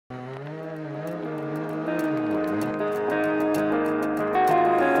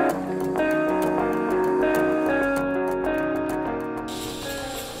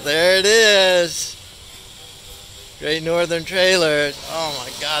is. Great Northern trailer. Oh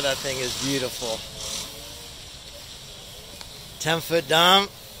my God, that thing is beautiful. 10-foot dump.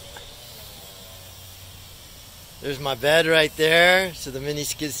 There's my bed right there. So the mini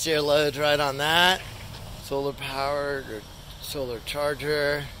skid steer loads right on that. Solar powered or solar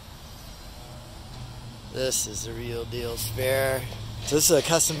charger. This is the real deal spare. So this is a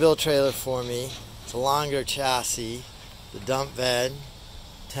custom built trailer for me. It's a longer chassis. The dump bed,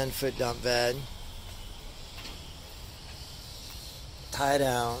 10-foot dump bed. Tie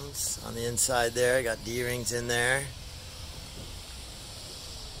downs on the inside there. Got D-rings in there.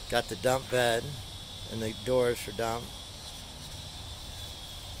 Got the dump bed and the doors for dump.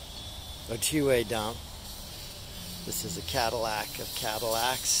 A two-way dump. This is a Cadillac of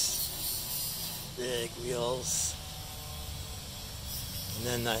Cadillacs. Big wheels. And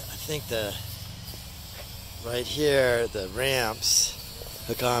then I think right here, the ramps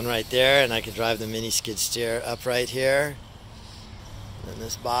hook on right there, and I can drive the mini skid steer up right here. And then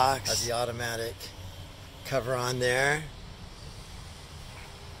this box has the automatic cover on there.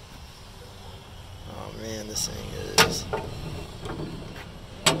 Oh man, this thing is...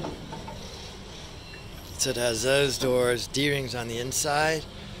 So it has those doors, D-rings on the inside.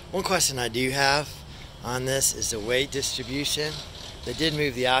 One question I do have on this is the weight distribution. They did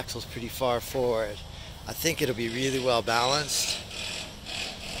move the axles pretty far forward. I think it'll be really well balanced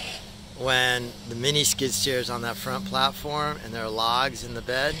when the mini skid steer is on that front platform and there are logs in the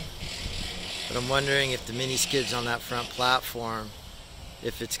bed. But I'm wondering if the mini skid's on that front platform,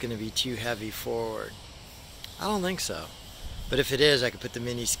 if it's going to be too heavy forward. I don't think so. But if it is, I could put the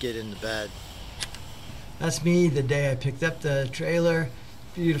mini skid in the bed. That's me the day I picked up the trailer.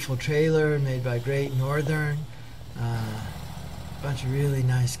 Beautiful trailer made by Great Northern. Bunch of really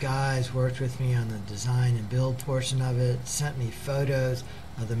nice guys worked with me on the design and build portion of it, sent me photos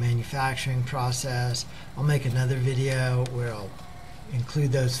of the manufacturing process. I'll make another video where I'll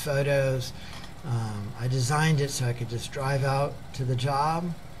include those photos. I designed it so I could just drive out to the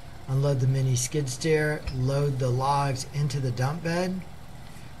job, unload the mini skid steer, load the logs into the dump bed,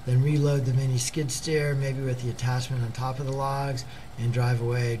 then reload the mini skid steer, maybe with the attachment on top of the logs, and drive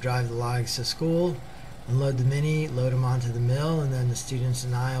away, drive the logs to school, unload the mini, load them onto the mill, and then the students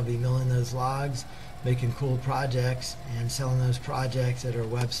and I will be milling those logs, making cool projects, and selling those projects at our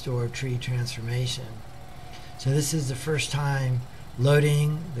web store, Tree Transformation. So this is the first time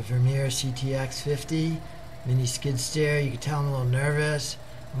loading the Vermeer CTX 50 mini skid steer. You can tell I'm a little nervous.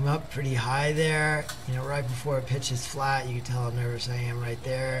 I'm up pretty high there, you know, right before it pitches flat. You can tell how nervous I am right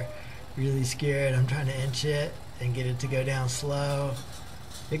there. Really scared. I'm trying to inch it and get it to go down slow.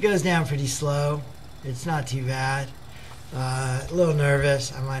 It goes down pretty slow. It's not too bad. A little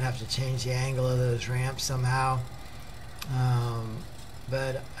nervous. I might have to change the angle of those ramps somehow.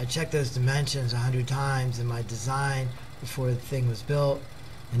 But I checked those dimensions 100 times in my design before the thing was built,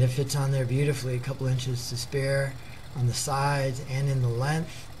 and it fits on there beautifully. A couple inches to spare on the sides and in the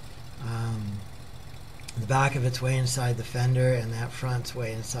length. The back of it's way inside the fender, and that front's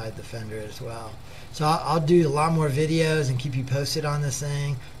way inside the fender as well. So I'll do a lot more videos and keep you posted on this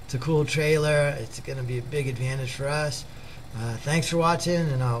thing. It's a cool trailer. It's going to be a big advantage for us. Thanks for watching,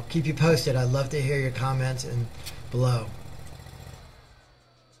 and I'll keep you posted. I'd love to hear your comments below.